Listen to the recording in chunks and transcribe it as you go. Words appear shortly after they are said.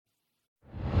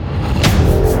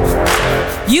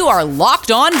You are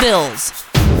Locked On Bills,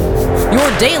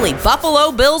 your daily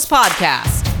Buffalo Bills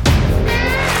podcast.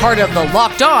 Part of the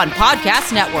Locked On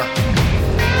Podcast Network,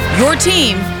 your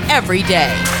team every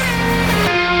day.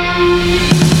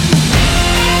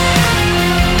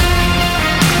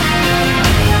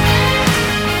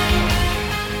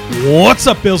 What's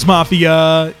up, Bills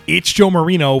Mafia? It's Joe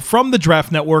Marino from the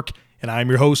Draft Network, and I'm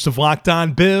your host of Locked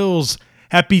On Bills.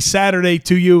 Happy Saturday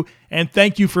to you, and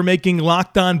thank you for making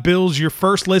Locked On Bills your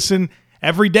first listen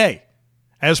every day.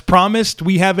 As promised,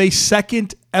 we have a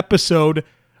second episode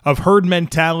of Herd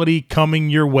Mentality coming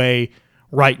your way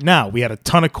right now. We had a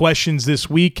ton of questions this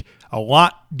week, a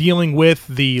lot dealing with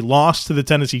the loss to the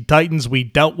Tennessee Titans. We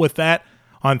dealt with that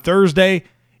on Thursday.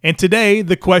 And today,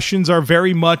 the questions are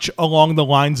very much along the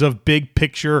lines of big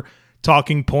picture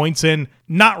talking points and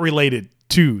not related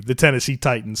to the Tennessee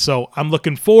Titans. So I'm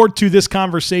looking forward to this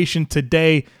conversation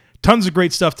today. Tons of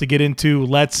great stuff to get into.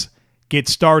 Let's get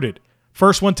started.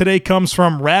 First one today comes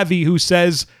from Ravi, who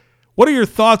says, what are your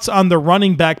thoughts on the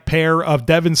running back pair of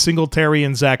Devin Singletary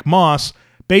and Zach Moss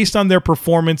based on their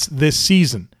performance this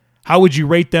season? How would you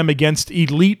rate them against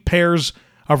elite pairs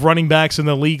of running backs in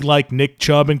the league like Nick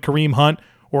Chubb and Kareem Hunt,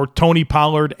 or Tony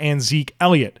Pollard and Zeke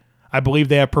Elliott? I believe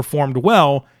they have performed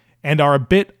well and are a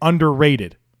bit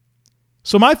underrated.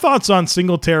 So my thoughts on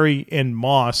Singletary and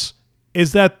Moss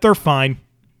is that they're fine.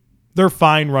 They're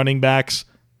fine running backs.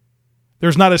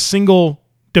 There's not a single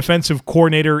defensive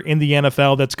coordinator in the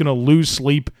NFL that's going to lose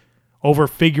sleep over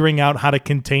figuring out how to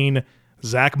contain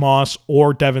Zach Moss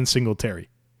or Devin Singletary.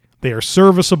 They are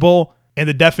serviceable and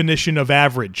the definition of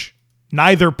average.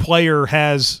 Neither player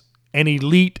has an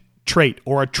elite trait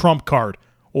or a trump card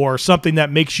or something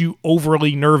that makes you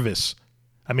overly nervous.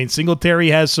 I mean, Singletary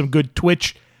has some good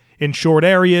twitch in short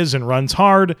areas and runs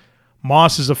hard.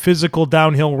 Moss is a physical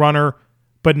downhill runner,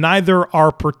 but neither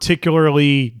are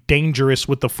particularly dangerous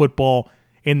with the football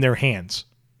in their hands.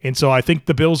 And so I think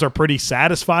the Bills are pretty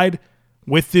satisfied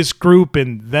with this group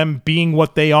and them being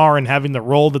what they are and having the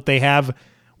role that they have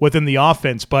within the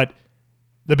offense. But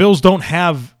the Bills don't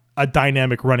have a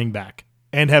dynamic running back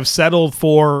and have settled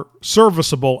for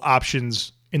serviceable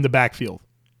options in the backfield.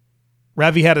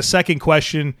 Ravi had a second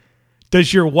question.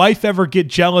 Does your wife ever get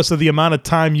jealous of the amount of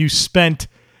time you spent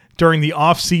during the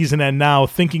offseason and now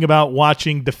thinking about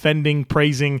watching, defending,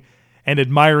 praising, and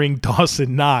admiring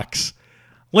Dawson Knox?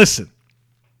 Listen,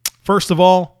 first of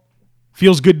all,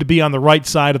 feels good to be on the right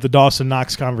side of the Dawson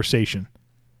Knox conversation.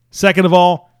 Second of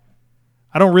all,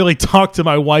 I don't really talk to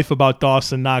my wife about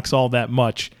Dawson Knox all that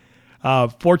much.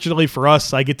 Fortunately for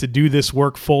us, I get to do this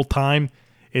work full time,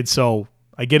 and so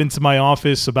I get into my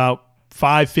office about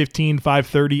 5:15,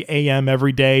 5:30 a.m.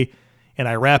 every day, and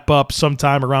I wrap up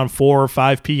sometime around 4 or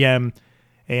 5 p.m.,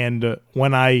 and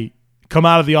when I come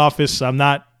out of the office, I'm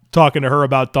not talking to her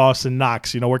about Dawson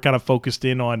Knox. You know, we're kind of focused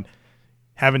in on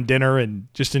having dinner and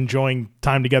just enjoying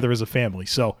time together as a family.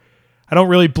 So I don't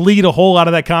really bleed a whole lot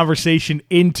of that conversation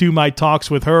into my talks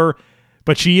with her,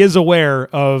 but she is aware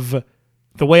of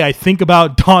the way I think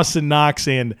about Dawson Knox,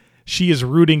 and she is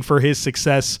rooting for his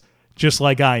success just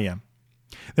like I am.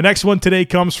 The next one today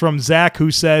comes from Zach, who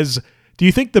says, do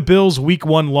you think the Bills' Week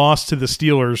 1 loss to the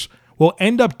Steelers will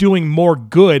end up doing more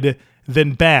good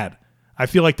than bad? I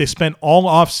feel like they spent all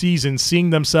offseason seeing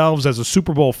themselves as a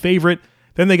Super Bowl favorite,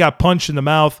 then they got punched in the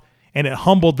mouth, and it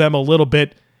humbled them a little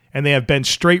bit, and they have been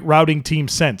straight routing team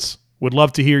since. Would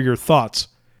love to hear your thoughts.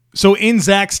 So in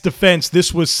Zach's defense,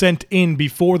 this was sent in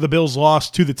before the Bills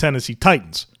lost to the Tennessee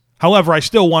Titans. However, I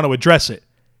still want to address it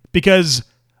because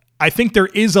I think there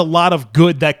is a lot of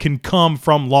good that can come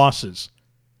from losses.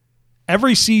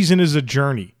 Every season is a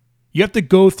journey. You have to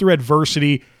go through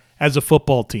adversity as a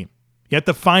football team. You have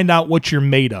to find out what you're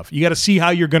made of. You got to see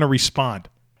how you're going to respond.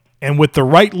 And with the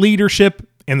right leadership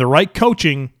and the right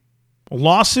coaching,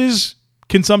 losses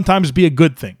can sometimes be a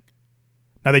good thing.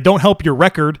 Now, they don't help your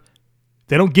record.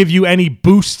 They don't give you any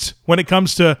boosts when it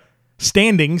comes to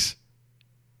standings.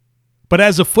 But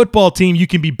as a football team, you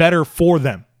can be better for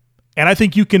them. And I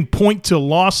think you can point to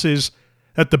losses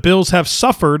that the Bills have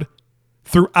suffered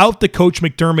throughout the Coach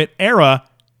McDermott era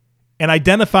and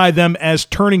identify them as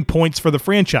turning points for the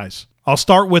franchise. I'll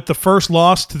start with the first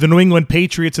loss to the New England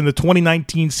Patriots in the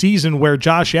 2019 season where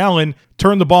Josh Allen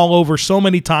turned the ball over so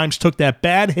many times, took that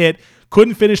bad hit,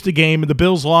 couldn't finish the game, and the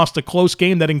Bills lost a close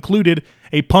game that included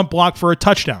a punt block for a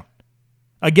touchdown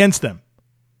against them.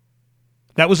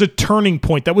 That was a turning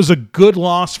point. That was a good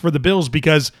loss for the Bills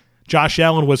because Josh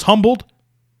Allen was humbled.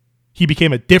 He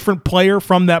became a different player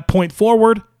from that point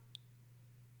forward.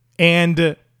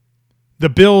 And the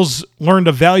Bills learned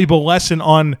a valuable lesson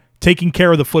on taking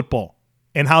care of the football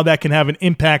and how that can have an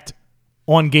impact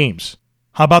on games.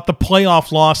 How about the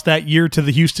playoff loss that year to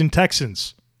the Houston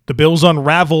Texans? The Bills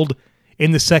unraveled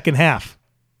in the second half.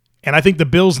 And I think the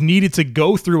Bills needed to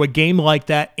go through a game like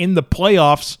that in the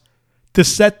playoffs to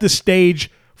set the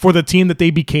stage for the team that they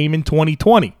became in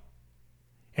 2020.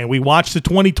 And we watched the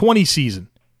 2020 season.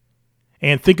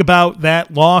 And think about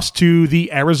that loss to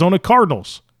the Arizona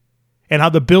Cardinals and how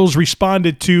the Bills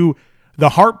responded to the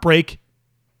heartbreak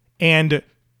and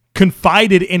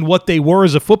confided in what they were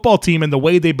as a football team and the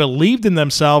way they believed in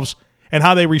themselves and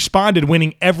how they responded,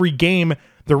 winning every game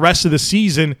the rest of the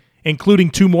season, including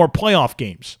 2 more playoff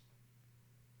games.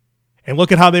 And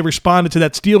look at how they responded to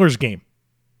that Steelers game.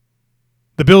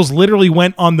 The Bills literally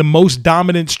went on the most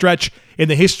dominant stretch in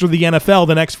the history of the NFL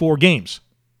the next 4 games.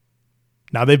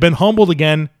 Now they've been humbled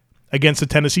again against the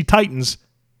Tennessee Titans,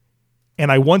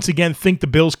 and I once again think the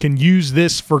Bills can use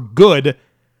this for good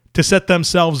to set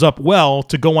themselves up well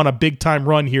to go on a big-time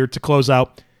run here to close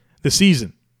out the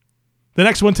season. The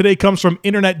next one today comes from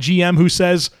Internet GM, who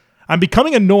says, I'm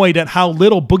becoming annoyed at how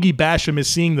little Boogie Basham is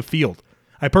seeing the field.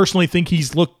 I personally think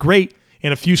he's looked great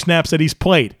in a few snaps that he's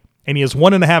played, and he has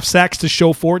 1.5 sacks to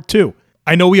show for it too.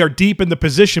 I know we are deep in the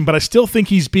position, but I still think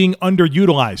he's being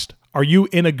underutilized. Are you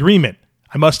in agreement?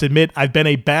 I must admit, I've been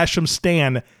a Basham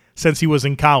stan since he was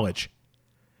in college.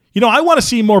 I want to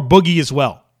see more Boogie as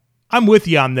well. I'm with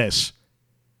you on this.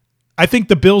 I think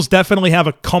the Bills definitely have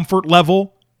a comfort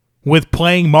level with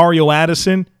playing Mario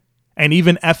Addison and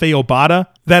even F.A. Obata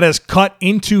that has cut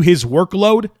into his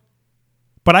workload.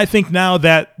 But I think now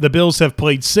that the Bills have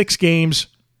played 6 games,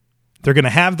 they're going to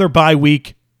have their bye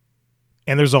week,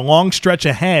 and there's a long stretch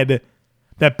ahead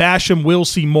that Basham will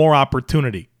see more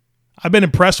opportunity. I've been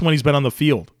impressed when he's been on the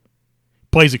field.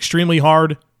 Plays extremely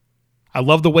hard. I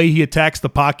love the way he attacks the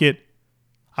pocket.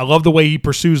 I love the way he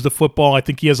pursues the football. I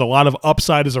think he has a lot of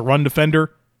upside as a run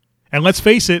defender. And let's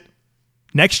face it,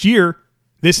 next year,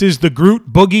 this is the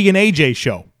Groot, Boogie, and AJ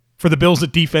show for the Bills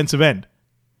at defensive end.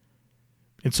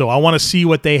 And so I want to see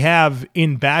what they have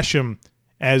in Basham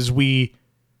as we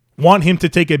want him to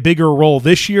take a bigger role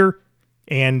this year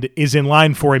and is in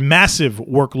line for a massive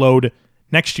workload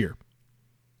next year.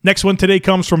 Next one today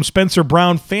comes from Spencer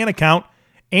Brown fan account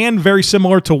and very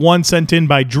similar to one sent in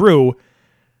by Drew.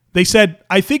 They said,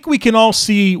 I think we can all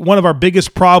see one of our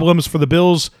biggest problems for the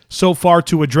Bills so far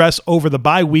to address over the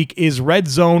bye week is red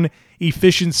zone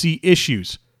efficiency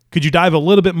issues. Could you dive a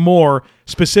little bit more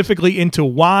specifically into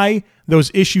why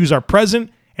those issues are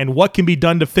present and what can be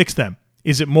done to fix them?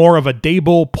 Is it more of a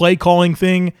Dable play calling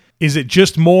thing? Is it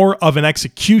just more of an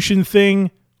execution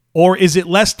thing? Or is it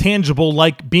less tangible,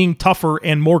 like being tougher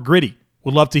and more gritty?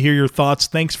 Would love to hear your thoughts.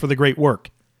 Thanks for the great work.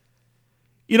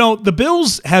 The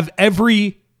Bills have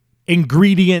every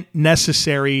ingredient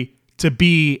necessary to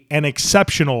be an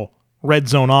exceptional red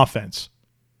zone offense.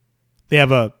 They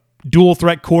have a dual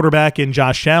threat quarterback in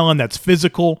Josh Allen that's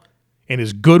physical and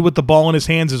is good with the ball in his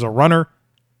hands as a runner.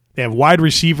 They have wide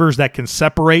receivers that can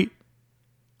separate.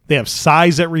 They have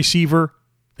size at receiver.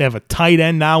 They have a tight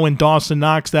end now in Dawson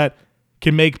Knox that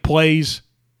can make plays.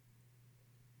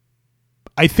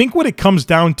 I think what it comes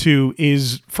down to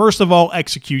is, first of all,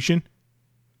 execution.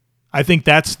 I think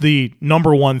that's the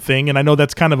number one thing, and I know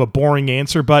that's kind of a boring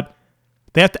answer, but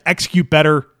they have to execute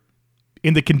better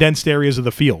in the condensed areas of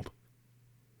the field.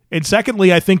 And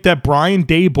secondly, I think that Brian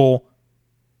Dable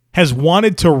has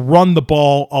wanted to run the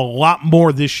ball a lot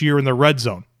more this year in the red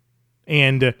zone.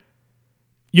 And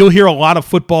you'll hear a lot of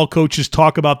football coaches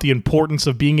talk about the importance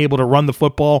of being able to run the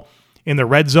football in the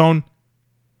red zone.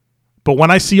 But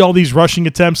when I see all these rushing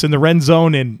attempts in the red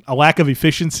zone and a lack of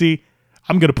efficiency,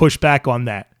 I'm going to push back on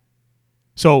that.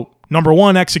 So, number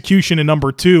one, execution, and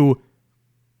number two,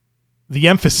 the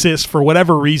emphasis for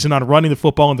whatever reason on running the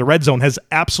football in the red zone has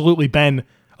absolutely been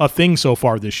a thing so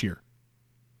far this year.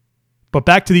 But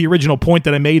back to the original point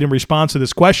that I made in response to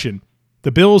this question,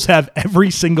 the Bills have every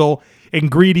single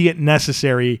ingredient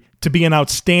necessary to be an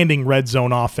outstanding red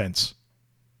zone offense.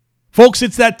 Folks,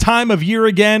 it's that time of year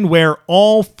again where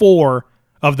all 4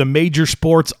 of the major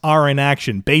sports are in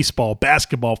action. Baseball,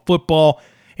 basketball, football,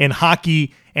 and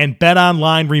hockey. And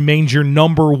BetOnline remains your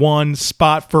number one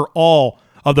spot for all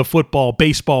of the football,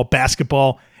 baseball,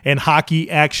 basketball, and hockey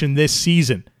action this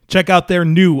season. Check out their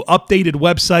new updated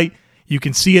website. You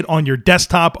can see it on your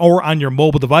desktop or on your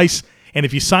mobile device. And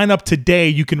if you sign up today,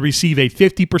 you can receive a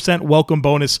 50% welcome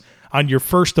bonus on your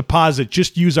first deposit.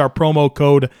 Just use our promo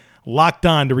code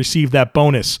LOCKEDON to receive that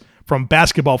bonus. From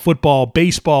basketball, football,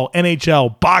 baseball,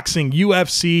 NHL, boxing,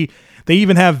 UFC. They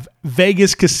even have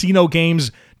Vegas casino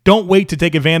games. Don't wait to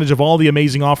take advantage of all the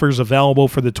amazing offers available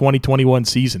for the 2021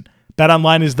 season.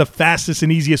 BetOnline is the fastest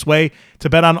and easiest way to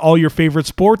bet on all your favorite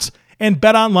sports, and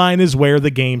BetOnline is where the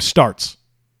game starts.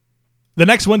 The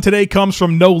next one today comes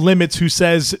from No Limits, who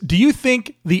says, do you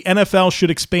think the NFL should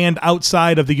expand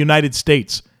outside of the United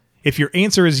States? If your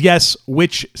answer is yes,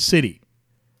 which city?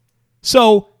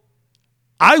 So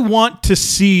I want to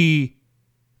see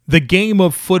the game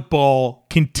of football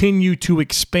continue to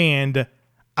expand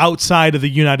outside of the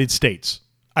United States.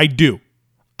 I do.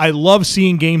 I love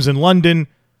seeing games in London.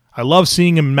 I love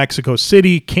seeing them in Mexico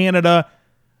City, Canada.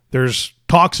 There's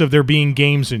talks of there being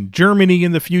games in Germany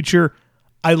in the future.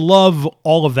 I love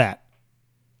all of that.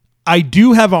 I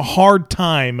do have a hard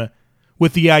time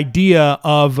with the idea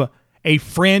of a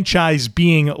franchise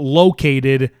being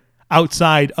located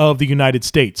outside of the United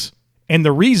States. And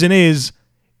the reason is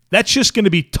that's just going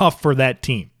to be tough for that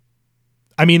team.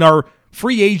 I mean, are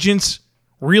free agents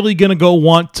really going to go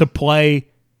want to play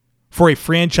for a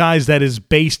franchise that is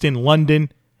based in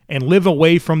London and live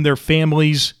away from their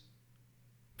families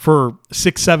for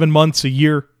 6-7 months a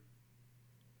year?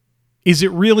 Is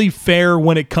it really fair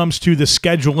when it comes to the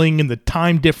scheduling and the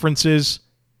time differences?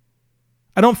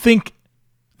 I don't think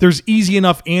there's easy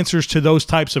enough answers to those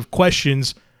types of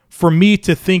questions for me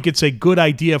to think it's a good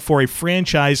idea for a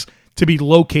franchise to be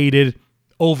located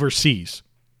overseas.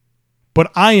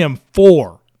 But I am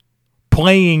for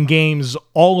playing games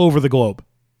all over the globe.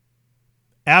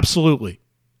 Absolutely.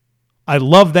 I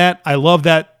love that. I love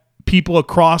that people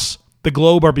across the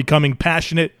globe are becoming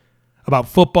passionate about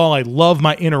football. I love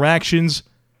my interactions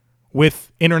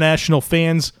with international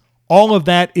fans. All of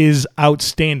that is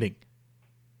outstanding.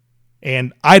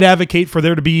 And I'd advocate for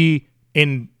there to be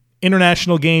an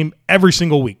international game every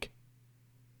single week.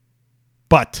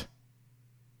 But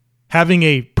having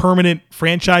a permanent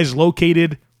franchise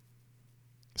located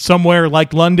somewhere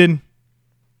like London,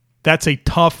 that's a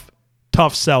tough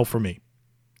sell for me.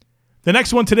 The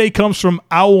next one today comes from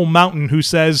Owl Mountain, who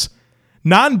says,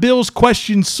 non-Bills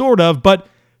question sort of, but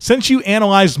since you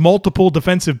analyzed multiple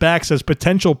defensive backs as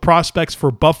potential prospects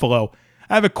for Buffalo,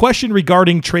 I have a question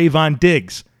regarding Trayvon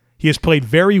Diggs. He has played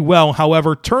very well,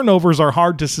 however, turnovers are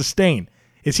hard to sustain.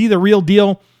 Is he the real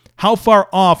deal? How far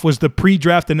off was the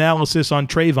pre-draft analysis on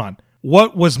Trayvon?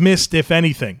 What was missed, if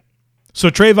anything? So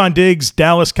Trayvon Diggs,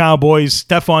 Dallas Cowboys,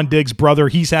 Stephon Diggs' brother,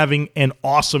 he's having an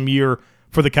awesome year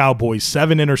for the Cowboys.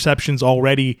 7 interceptions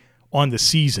already on the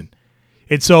season.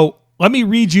 And so let me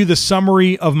read you the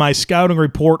summary of my scouting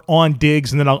report on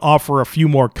Diggs, and then I'll offer a few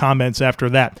more comments after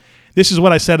that. This is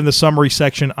what I said in the summary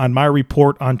section on my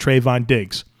report on Trayvon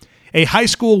Diggs. A high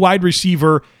school wide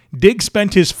receiver, Diggs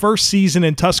spent his first season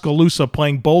in Tuscaloosa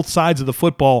playing both sides of the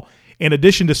football in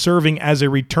addition to serving as a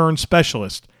return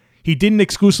specialist. He didn't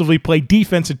exclusively play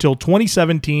defense until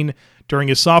 2017 during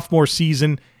his sophomore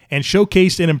season and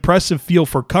showcased an impressive feel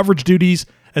for coverage duties,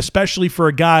 especially for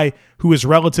a guy who is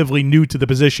relatively new to the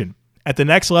position. At the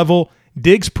next level,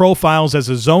 Diggs profiles as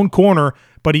a zone corner,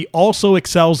 but he also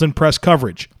excels in press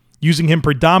coverage. Using him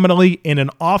predominantly in an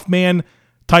off-man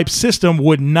type system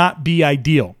would not be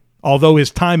ideal, although his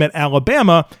time at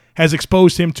Alabama has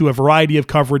exposed him to a variety of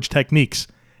coverage techniques.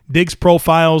 Diggs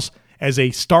profiles as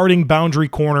a starting boundary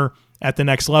corner at the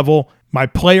next level. My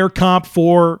player comp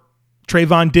for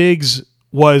Trayvon Diggs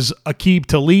was Aqib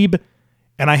Talib,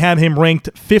 and I had him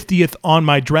ranked 50th on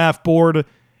my draft board,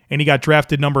 and he got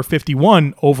drafted number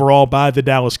 51 overall by the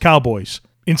Dallas Cowboys.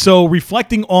 And so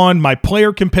reflecting on my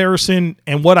player comparison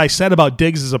and what I said about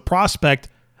Diggs as a prospect,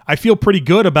 I feel pretty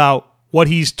good about what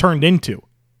he's turned into.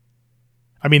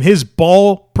 I mean, his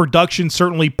ball production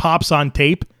certainly pops on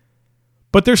tape,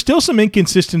 but there's still some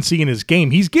inconsistency in his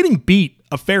game. He's getting beat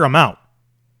a fair amount.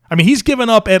 I mean, he's given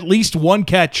up at least one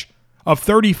catch of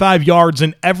 35 yards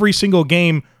in every single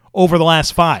game over the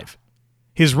last 5.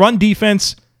 His run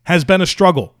defense has been a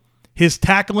struggle. His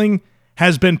tackling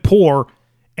has been poor,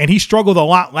 and he struggled a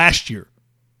lot last year.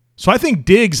 So I think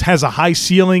Diggs has a high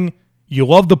ceiling. You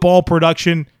love the ball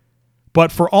production,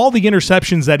 but for all the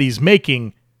interceptions that he's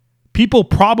making, people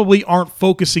probably aren't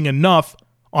focusing enough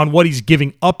on what he's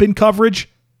giving up in coverage,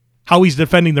 how he's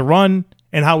defending the run,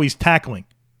 and how he's tackling.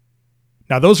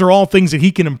 Now, those are all things that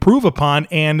he can improve upon,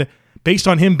 and based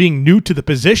on him being new to the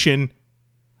position,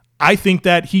 I think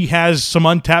that he has some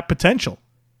untapped potential.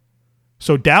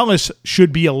 So Dallas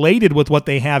should be elated with what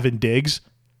they have in Diggs.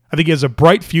 I think he has a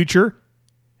bright future,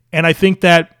 and I think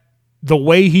that the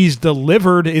way he's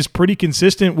delivered is pretty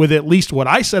consistent with at least what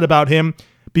I said about him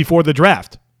before the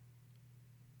draft.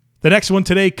 The next one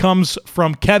today comes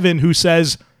from Kevin, who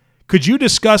says, could you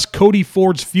discuss Cody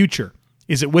Ford's future?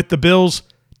 Is it with the Bills?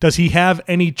 Does he have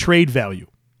any trade value?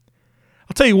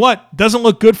 I'll tell you what, doesn't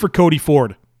look good for Cody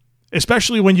Ford,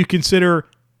 especially when you consider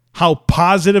how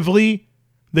positively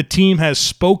the team has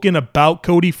spoken about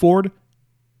Cody Ford.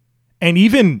 And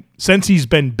even since he's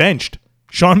been benched,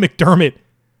 Sean McDermott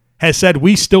has said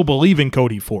we still believe in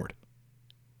Cody Ford.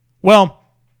 Well,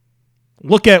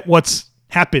 look at what's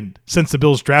happened since the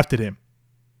Bills drafted him.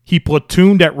 He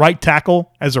platooned at right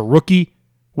tackle as a rookie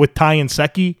with Ty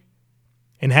Nsekhe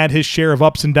and had his share of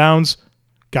ups and downs,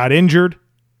 got injured,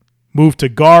 moved to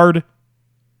guard,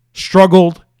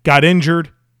 struggled, got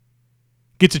injured,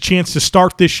 gets a chance to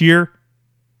start this year,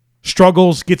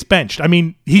 struggles, gets benched. I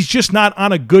mean, he's just not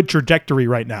on a good trajectory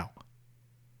right now.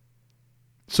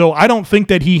 So I don't think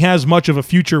that he has much of a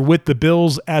future with the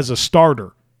Bills as a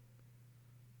starter.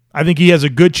 I think he has a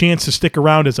good chance to stick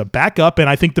around as a backup, and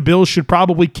I think the Bills should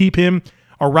probably keep him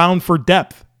around for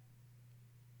depth.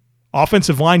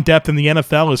 Offensive line depth in the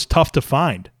NFL is tough to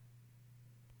find.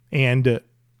 And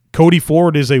Cody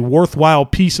Ford is a worthwhile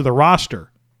piece of the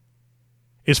roster.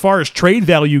 As far as trade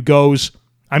value goes,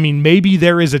 I mean, maybe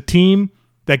there is a team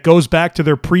that goes back to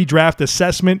their pre-draft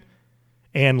assessment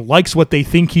and likes what they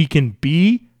think he can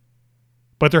be,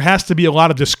 but there has to be a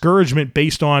lot of discouragement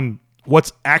based on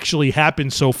what's actually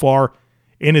happened so far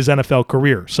in his NFL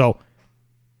career. So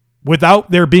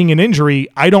without there being an injury,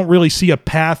 I don't really see a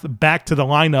path back to the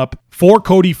lineup for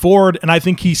Cody Ford, and I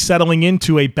think he's settling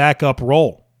into a backup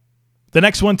role. The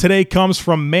next one today comes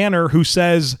from Manor, who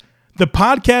says, the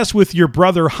podcast with your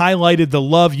brother highlighted the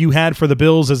love you had for the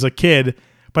Bills as a kid,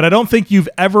 but I don't think you've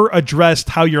ever addressed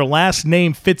how your last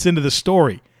name fits into the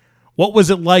story. What was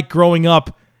it like growing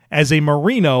up as a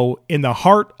Marino in the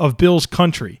heart of Bills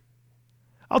country?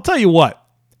 I'll tell you what,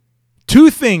 two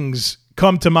things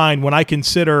come to mind when I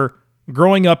consider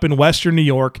growing up in Western New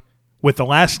York with the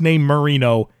last name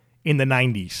Marino in the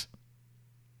 90s.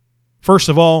 First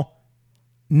of all,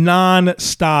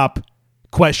 non-stop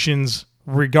questions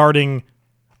regarding,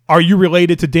 are you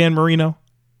related to Dan Marino?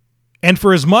 And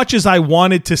for as much as I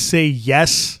wanted to say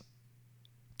yes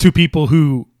to people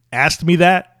who asked me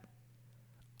that,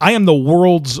 I am the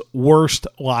world's worst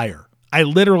liar. I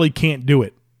literally can't do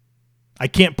it. I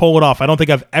can't pull it off. I don't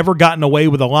think I've ever gotten away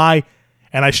with a lie,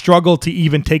 and I struggle to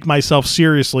even take myself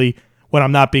seriously when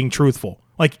I'm not being truthful.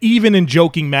 Like, even in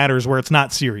joking matters where it's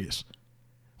not serious.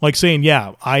 Like saying,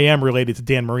 yeah, I am related to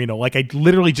Dan Marino. Like, I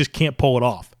literally just can't pull it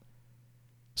off.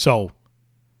 So,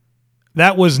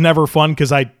 that was never fun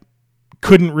because I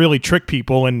couldn't really trick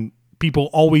people, and people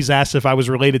always asked if I was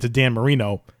related to Dan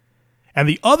Marino. And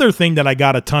the other thing that I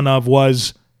got a ton of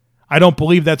was, I don't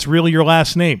believe that's really your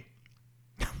last name.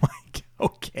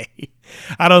 Okay.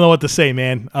 I don't know what to say,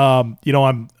 man.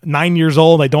 I'm 9 years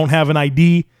old. I don't have an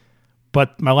ID,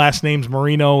 but my last name's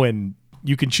Marino, and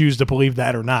you can choose to believe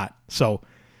that or not. So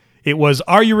it was,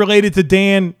 are you related to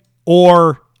Dan?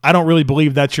 Or I don't really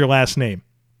believe that's your last name.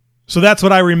 So that's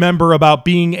what I remember about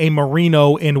being a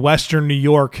Marino in Western New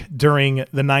York during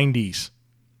the 90s.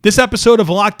 This episode of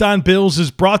Locked On Bills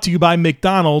is brought to you by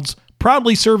McDonald's,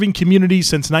 proudly serving communities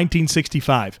since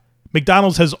 1965.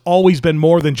 McDonald's has always been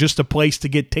more than just a place to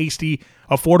get tasty,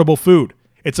 affordable food.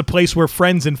 It's a place where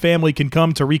friends and family can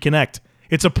come to reconnect.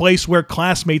 It's a place where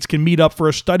classmates can meet up for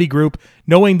a study group,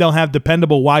 knowing they'll have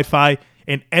dependable Wi-Fi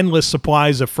and endless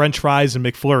supplies of French fries and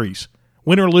McFlurries.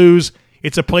 Win or lose,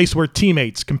 it's a place where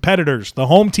teammates, competitors, the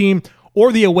home team,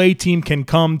 or the away team can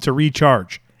come to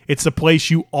recharge. It's the place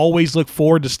you always look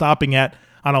forward to stopping at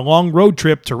on a long road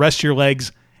trip to rest your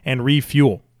legs and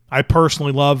refuel. I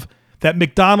personally love that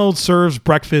McDonald's serves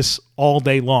breakfast all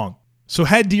day long. So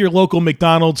head to your local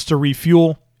McDonald's to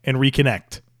refuel and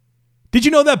reconnect. Did you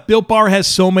know that Built Bar has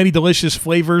so many delicious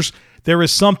flavors? There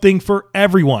is something for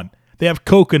everyone. They have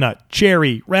coconut,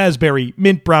 cherry, raspberry,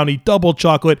 mint brownie, double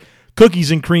chocolate,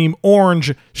 cookies and cream,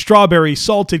 orange, strawberry,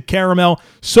 salted caramel.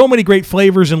 So many great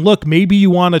flavors. And look, maybe you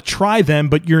want to try them,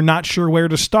 but you're not sure where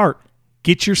to start.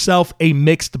 Get yourself a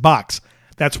mixed box.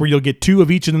 That's where you'll get 2 of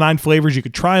each of the 9 flavors. You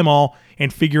could try them all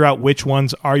and figure out which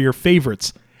ones are your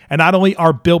favorites. And not only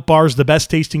are Built Bars the best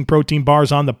tasting protein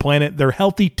bars on the planet, they're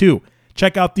healthy too.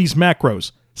 Check out these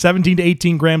macros. 17 to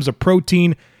 18 grams of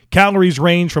protein. Calories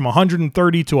range from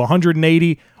 130 to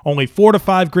 180. Only 4 to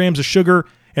 5 grams of sugar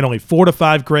and only 4 to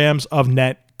 5 grams of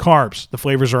net carbs. The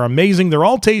flavors are amazing. They're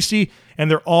all tasty and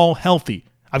they're all healthy.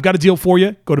 I've got a deal for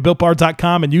you. Go to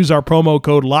BuiltBar.com and use our promo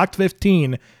code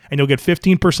LOCKED15 and you'll get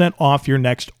 15% off your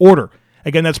next order.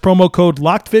 Again, that's promo code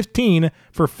LOCKED15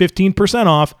 for 15%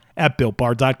 off at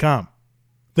BuiltBar.com.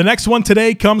 The next one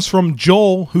today comes from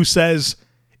Joel, who says,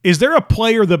 is there a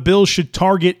player the Bills should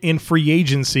target in free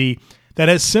agency that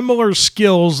has similar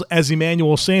skills as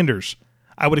Emmanuel Sanders?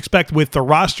 I would expect with the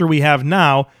roster we have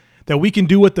now that we can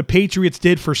do what the Patriots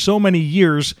did for so many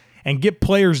years and get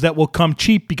players that will come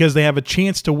cheap because they have a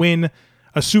chance to win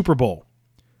a Super Bowl.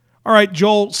 All right,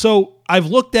 Joel, so I've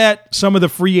looked at some of the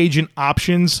free agent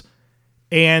options,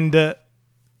 and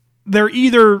they're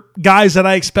either guys that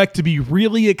I expect to be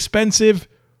really expensive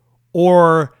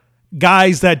or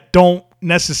guys that don't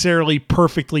necessarily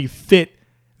perfectly fit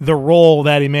the role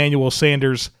that Emmanuel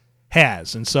Sanders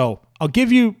has. And so I'll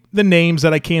give you the names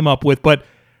that I came up with, but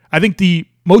I think the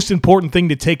most important thing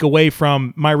to take away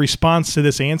from my response to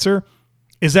this answer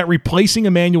is that replacing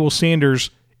Emmanuel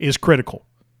Sanders is critical.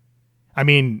 I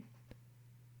mean,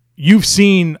 you've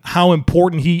seen how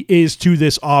important he is to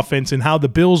this offense and how the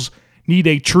Bills need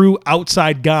a true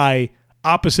outside guy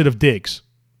opposite of Diggs.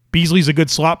 Beasley's a good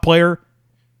slot player.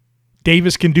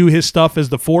 Davis can do his stuff as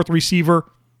the fourth receiver,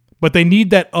 but they need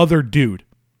that other dude.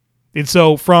 And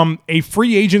so from a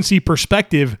free agency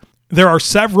perspective, there are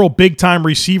several big-time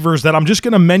receivers that I'm just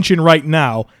going to mention right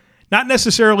now, not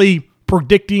necessarily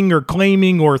predicting or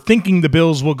claiming or thinking the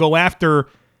Bills will go after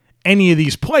any of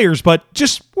these players, but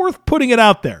just worth putting it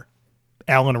out there.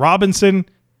 Allen Robinson,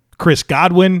 Chris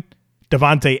Godwin,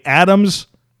 Devontae Adams,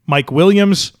 Mike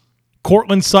Williams,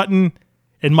 Cortland Sutton,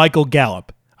 and Michael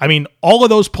Gallup. I mean, all of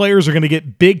those players are going to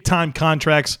get big-time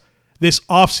contracts this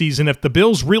offseason. If the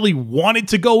Bills really wanted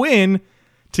to go in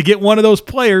to get one of those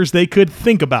players, they could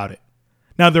think about it.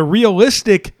 Now, the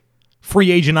realistic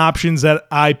free agent options that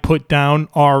I put down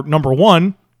are, number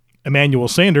one, Emmanuel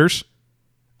Sanders.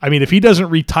 I mean, if he doesn't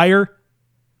retire,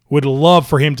 would love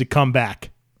for him to come back.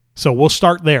 So we'll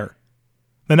start there.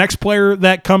 The next player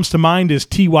that comes to mind is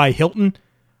T.Y. Hilton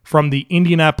from the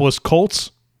Indianapolis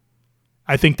Colts.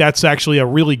 I think that's actually a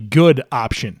really good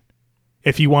option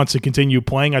if he wants to continue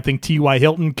playing. I think T.Y.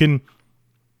 Hilton can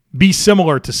be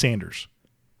similar to Sanders.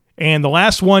 And the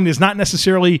last one is not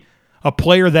necessarily a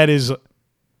player that is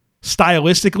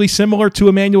stylistically similar to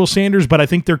Emmanuel Sanders, but I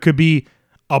think there could be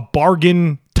a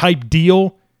bargain type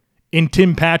deal in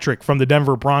Tim Patrick from the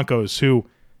Denver Broncos, who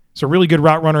is a really good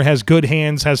route runner, has good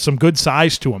hands, has some good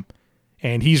size to him.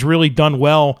 And he's really done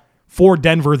well for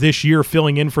Denver this year,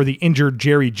 filling in for the injured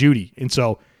Jerry Jeudy. And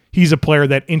so he's a player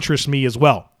that interests me as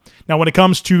well. Now, when it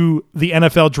comes to the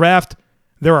NFL draft,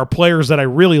 there are players that I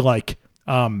really like.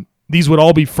 These would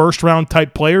all be first-round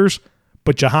type players,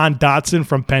 but Jahan Dotson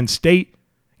from Penn State,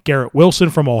 Garrett Wilson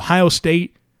from Ohio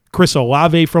State, Chris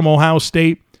Olave from Ohio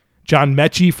State, John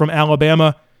Mechie from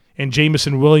Alabama, and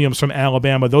Jamison Williams from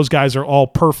Alabama. Those guys are all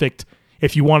perfect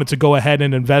if you wanted to go ahead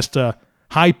and invest a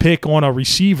high pick on a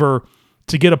receiver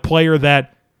to get a player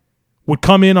that would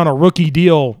come in on a rookie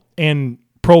deal and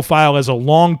profile as a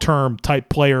long-term type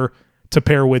player to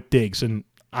pair with Diggs. And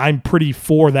I'm pretty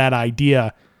for that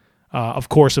idea, of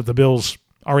course, if the Bills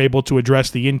are able to address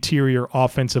the interior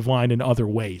offensive line in other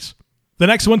ways. The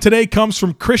next one today comes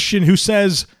from Christian, who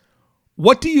says,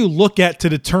 what do you look at to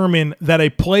determine that a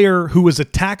player who was a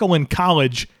tackle in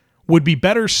college would be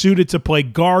better suited to play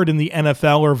guard in the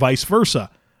NFL or vice versa?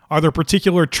 Are there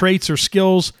particular traits or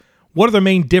skills? What are the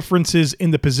main differences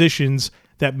in the positions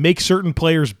that make certain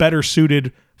players better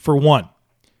suited for one?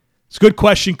 It's a good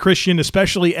question, Christian,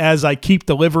 especially as I keep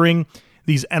delivering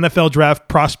these NFL draft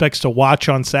prospects to watch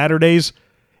on Saturdays.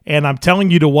 And I'm telling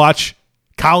you to watch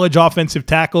college offensive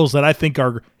tackles that I think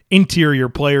are interior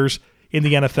players in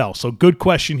the NFL. So good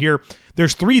question here.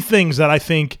 There's three things that I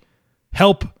think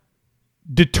help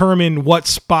determine what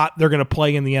spot they're going to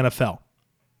play in the NFL.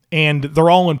 And they're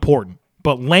all important.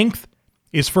 But length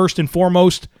is first and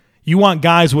foremost. You want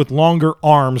guys with longer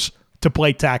arms to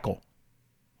play tackle.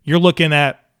 You're looking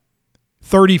at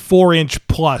 34-inch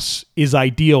plus is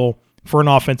ideal for an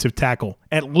offensive tackle.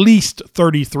 At least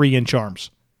 33-inch arms.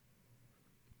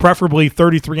 Preferably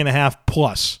 33 and a half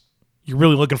plus. You're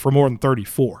really looking for more than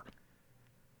 34.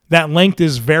 That length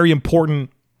is very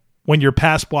important when you're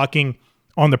pass blocking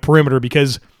on the perimeter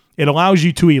because it allows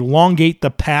you to elongate the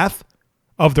path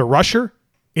of the rusher.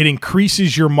 It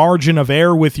increases your margin of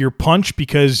error with your punch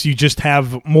because you just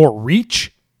have more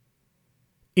reach.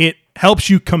 It helps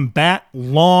you combat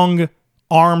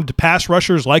long-armed pass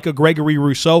rushers like a Gregory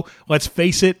Rousseau. Let's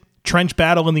face it, trench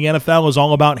battle in the NFL is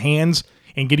all about hands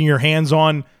and getting your hands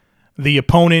on the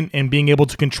opponent and being able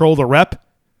to control the rep.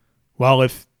 Well,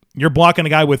 if you're blocking a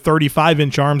guy with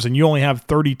 35-inch arms and you only have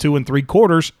 32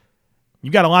 3/4,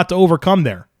 you've got a lot to overcome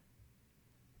there.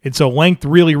 And so length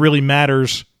really, really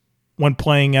matters when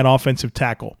playing at offensive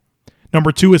tackle.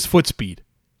 Number two is foot speed.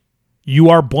 You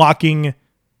are blocking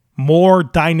more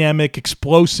dynamic,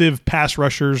 explosive pass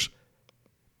rushers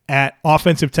at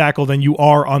offensive tackle than you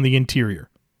are on the interior.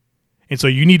 And so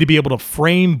you need to be able to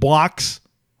frame blocks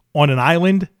on an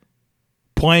island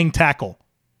playing tackle.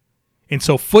 And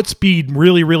so foot speed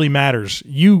really, really matters.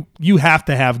 You have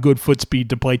to have good foot speed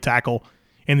to play tackle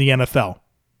in the NFL.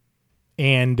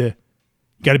 And you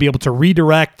got to be able to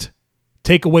redirect,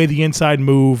 take away the inside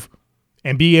move,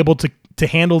 and be able to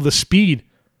handle the speed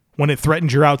when it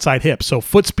threatens your outside hip. So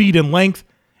foot speed and length.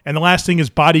 And the last thing is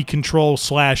body control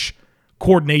 /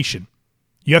 coordination.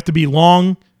 You have to be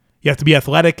long, you have to be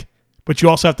athletic, but you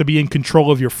also have to be in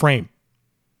control of your frame.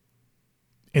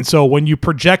 And so when you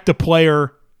project a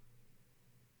player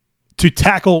to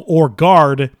tackle or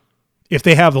guard, if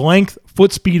they have length,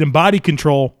 foot speed, and body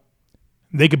control,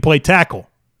 they can play tackle.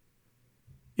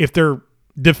 If they're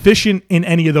deficient in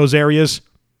any of those areas,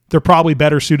 they're probably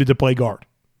better suited to play guard.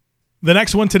 The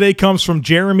next one today comes from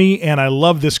Jeremy, and I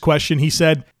love this question. He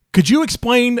said, could you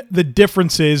explain the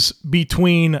differences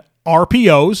between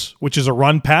RPOs, which is a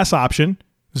run-pass option,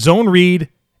 zone read,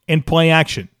 and play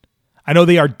action? I know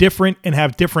they are different and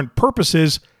have different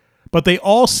purposes, but they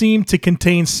all seem to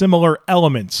contain similar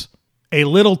elements. A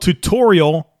little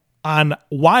tutorial on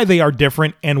why they are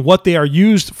different and what they are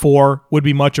used for would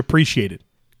be much appreciated.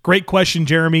 Great question,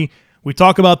 Jeremy. We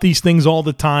talk about these things all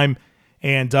the time,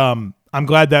 and I'm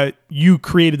glad that you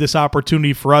created this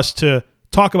opportunity for us to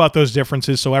talk about those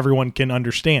differences so everyone can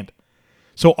understand.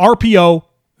 So RPO,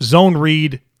 zone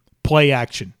read, play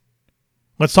action.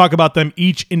 Let's talk about them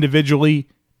each individually,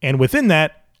 and within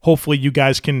that, hopefully you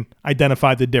guys can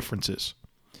identify the differences.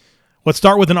 Let's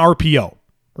start with an RPO,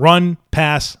 run,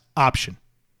 pass, option.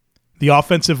 The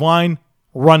offensive line,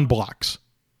 run blocks.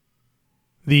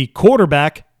 The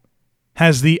quarterback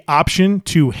has the option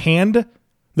to hand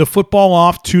the football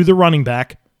off to the running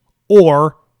back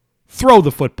or throw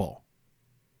the football.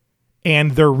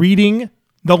 And they're reading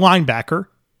the linebacker,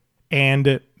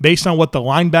 and based on what the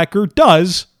linebacker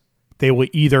does, they will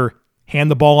either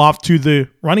hand the ball off to the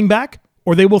running back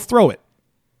or they will throw it.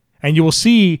 And you will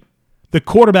see the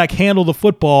quarterback handle the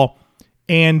football,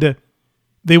 and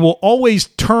they will always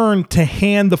turn to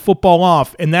hand the football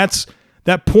off. And that's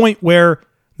that point where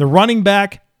the running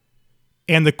back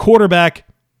and the quarterback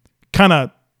kind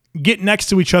of get next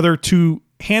to each other to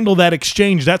handle that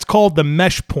exchange. That's called the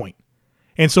mesh point.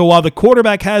 And so while the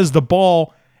quarterback has the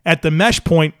ball at the mesh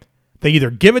point, they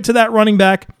either give it to that running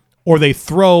back or they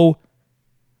throw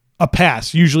a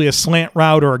pass, usually a slant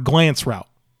route or a glance route.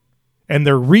 And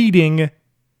they're reading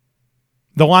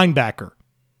the linebacker.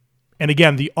 And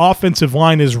again, the offensive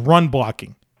line is run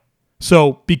blocking.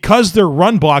 So because they're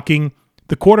run blocking,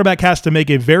 the quarterback has to make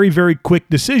a very, very quick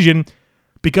decision,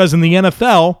 because in the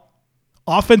NFL,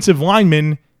 offensive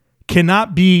linemen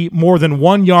cannot be more than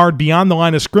 1 yard beyond the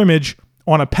line of scrimmage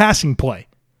on a passing play.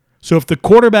 So if the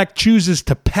quarterback chooses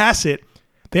to pass it,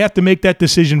 they have to make that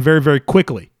decision very, very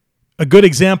quickly. A good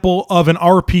example of an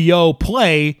RPO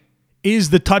play is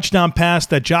the touchdown pass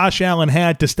that Josh Allen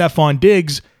had to Stephon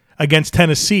Diggs against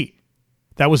Tennessee.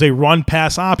 That was a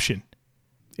run-pass option.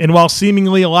 And while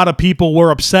seemingly a lot of people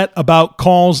were upset about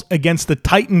calls against the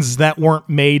Titans that weren't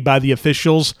made by the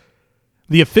officials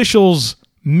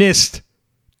missed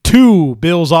 2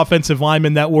 Bills offensive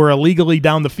linemen that were illegally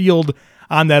down the field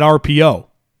on that RPO.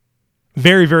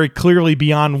 Very, very clearly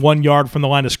beyond 1 yard from the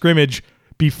line of scrimmage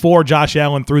before Josh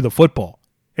Allen threw the football.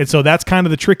 And so that's kind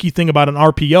of the tricky thing about an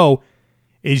RPO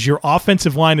is your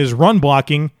offensive line is run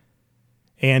blocking.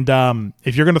 And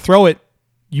if you're going to throw it,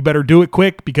 you better do it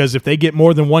quick, because if they get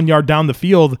more than 1 yard down the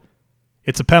field,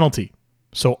 it's a penalty.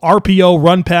 So RPO,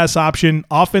 run pass option,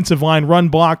 offensive line run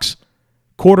blocks,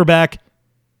 quarterback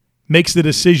makes the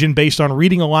decision based on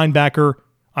reading a linebacker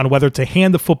on whether to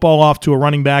hand the football off to a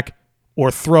running back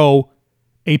or throw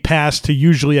a pass to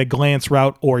usually a glance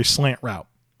route or a slant route.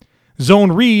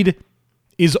 Zone read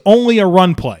is only a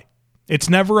run play. It's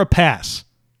never a pass.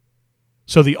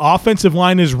 So the offensive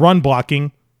line is run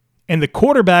blocking, and the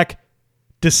quarterback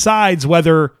decides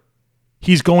whether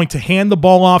he's going to hand the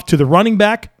ball off to the running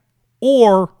back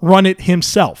or run it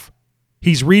himself.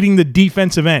 He's reading the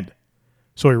defensive end.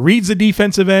 So he reads the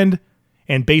defensive end,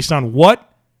 and based on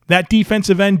what that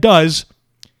defensive end does,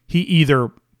 he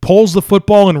either pulls the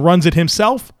football and runs it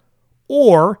himself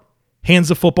or hands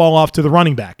the football off to the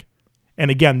running back. And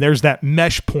again, there's that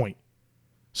mesh point.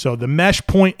 So the mesh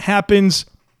point happens.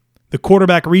 The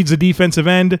quarterback reads the defensive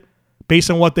end.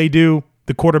 Based on what they do,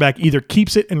 the quarterback either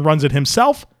keeps it and runs it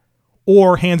himself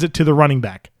or hands it to the running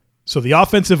back. So the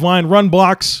offensive line run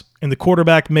blocks, and the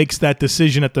quarterback makes that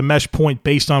decision at the mesh point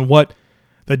based on what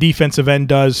the defensive end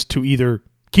does to either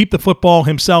keep the football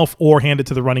himself or hand it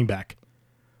to the running back.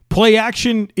 Play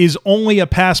action is only a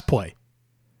pass play.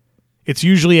 It's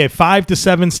usually a 5 to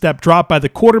 7 step drop by the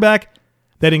quarterback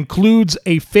that includes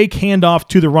a fake handoff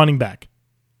to the running back.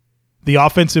 The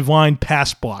offensive line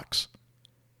pass blocks.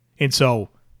 And so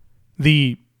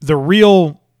the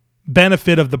real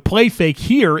benefit of the play fake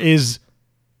here is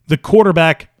the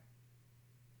quarterback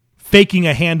faking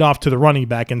a handoff to the running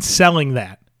back and selling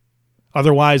that.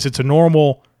 Otherwise, it's a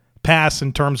normal pass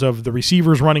in terms of the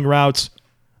receivers running routes,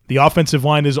 The offensive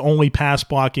line is only pass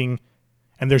blocking,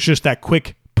 and there's just that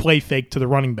quick play fake to the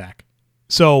running back.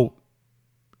 So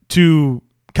to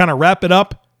kind of wrap it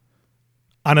up,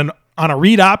 on a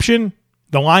read option,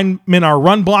 the linemen are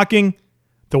run blocking,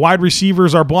 the wide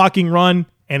receivers are blocking run,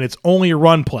 and it's only a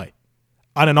run play.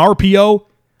 On an RPO,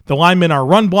 the linemen are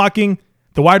run blocking,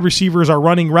 the wide receivers are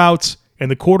running routes, and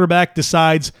the quarterback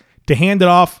decides to hand it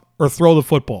off or throw the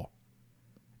football.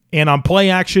 And on play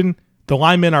action, the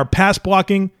linemen are pass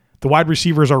blocking, the wide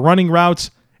receivers are running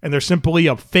routes, and there's simply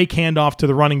a fake handoff to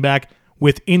the running back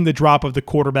within the drop of the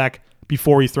quarterback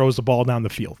before he throws the ball down the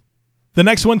field. The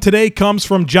next one today comes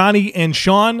from Johnny and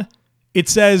Sean. It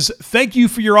says, "Thank you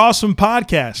for your awesome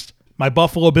podcast. My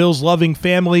Buffalo Bills loving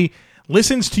family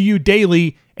listens to you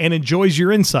daily and enjoys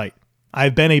your insight.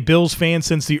 I've been a Bills fan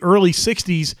since the early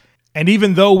 60s, and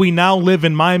even though we now live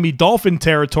in Miami Dolphin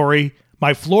territory,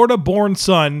 my Florida-born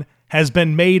son has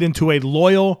been made into a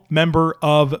loyal member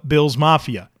of Bills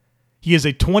Mafia. He is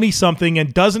a 20-something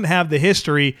and doesn't have the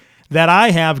history that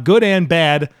I have, good and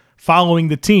bad, following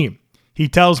the team. He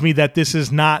tells me that this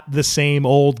is not the same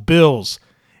old Bills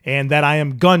and that I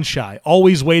am gun-shy,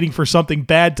 always waiting for something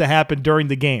bad to happen during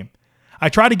the game. I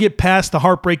try to get past the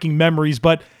heartbreaking memories,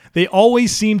 but they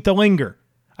always seem to linger.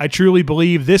 I truly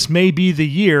believe this may be the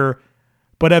year,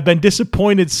 but have been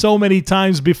disappointed so many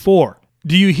times before.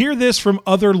 Do you hear this from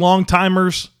other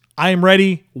long-timers? I am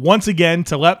ready, once again,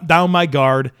 to let down my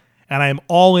guard, and I am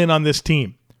all in on this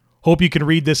team. Hope you can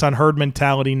read this on Herd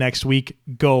Mentality next week.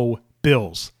 Go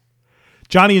Bills."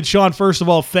 Johnny and Sean, first of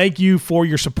all, thank you for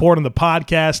your support on the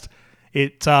podcast.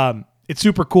 It's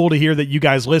super cool to hear that you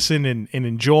guys listen and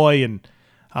enjoy, and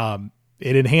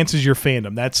it enhances your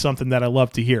fandom. That's something that I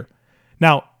love to hear.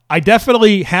 Now, I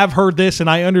definitely have heard this, and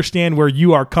I understand where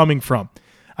you are coming from.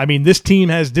 I mean, this team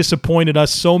has disappointed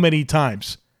us so many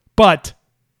times, but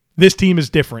this team is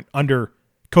different under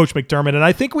Coach McDermott, and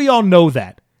I think we all know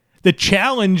that. The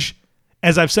challenge,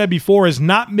 as I've said before, is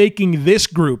not making this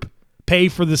group pay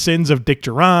for the sins of Dick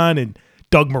Duran and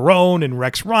Doug Marrone and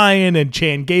Rex Ryan and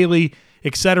Chan Gailey,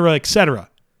 etc., etc.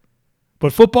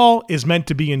 But football is meant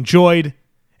to be enjoyed,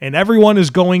 and everyone is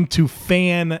going to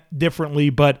fan differently,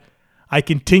 but I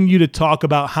continue to talk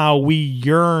about how we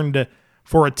yearned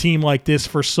for a team like this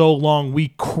for so long. We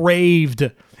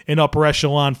craved an upper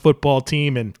echelon football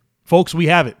team, and folks, we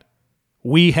have it.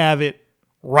 We have it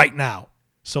right now.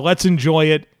 So let's enjoy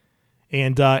it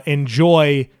and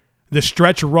enjoy the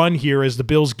stretch run here as the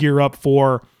Bills gear up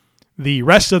for the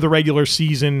rest of the regular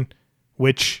season,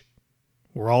 which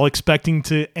we're all expecting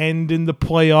to end in the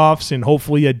playoffs and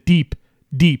hopefully a deep,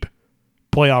 deep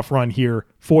playoff run here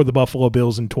for the Buffalo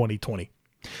Bills in 2020.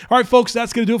 All right, folks,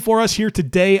 that's going to do it for us here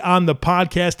today on the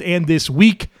podcast and this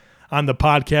week on the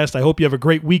podcast. I hope you have a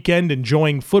great weekend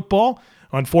enjoying football.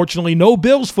 Unfortunately, no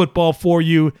Bills football for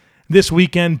you this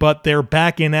weekend, but they're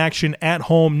back in action at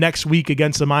home next week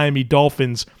against the Miami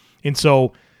Dolphins. And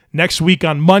so next week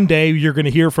on Monday, you're going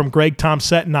to hear from Greg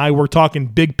Tomsett and I. We're talking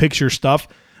big picture stuff.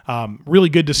 Really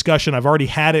good discussion. I've already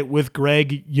had it with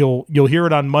Greg. You'll hear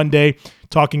it on Monday,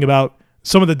 talking about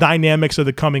some of the dynamics of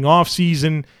the coming off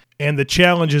season and the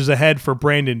challenges ahead for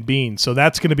Brandon Beane. So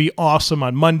that's going to be awesome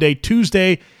on Monday.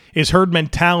 Tuesday is Herd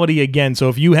Mentality again. So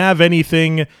if you have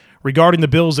anything regarding the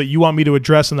Bills that you want me to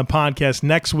address in the podcast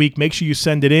next week, make sure you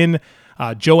send it in.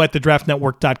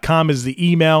 Joe@thedraftnetwork.com is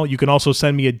the email. You can also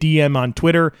send me a DM on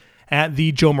Twitter at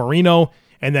the Joe Marino.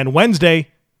 And then Wednesday,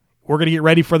 we're going to get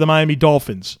ready for the Miami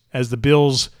Dolphins as the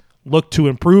Bills look to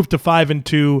improve to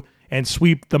 5-2 and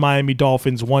sweep the Miami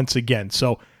Dolphins once again.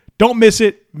 So don't miss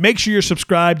it. Make sure you're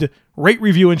subscribed, rate,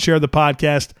 review, and share the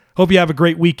podcast. Hope you have a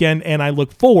great weekend, and I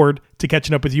look forward to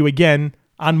catching up with you again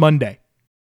on Monday.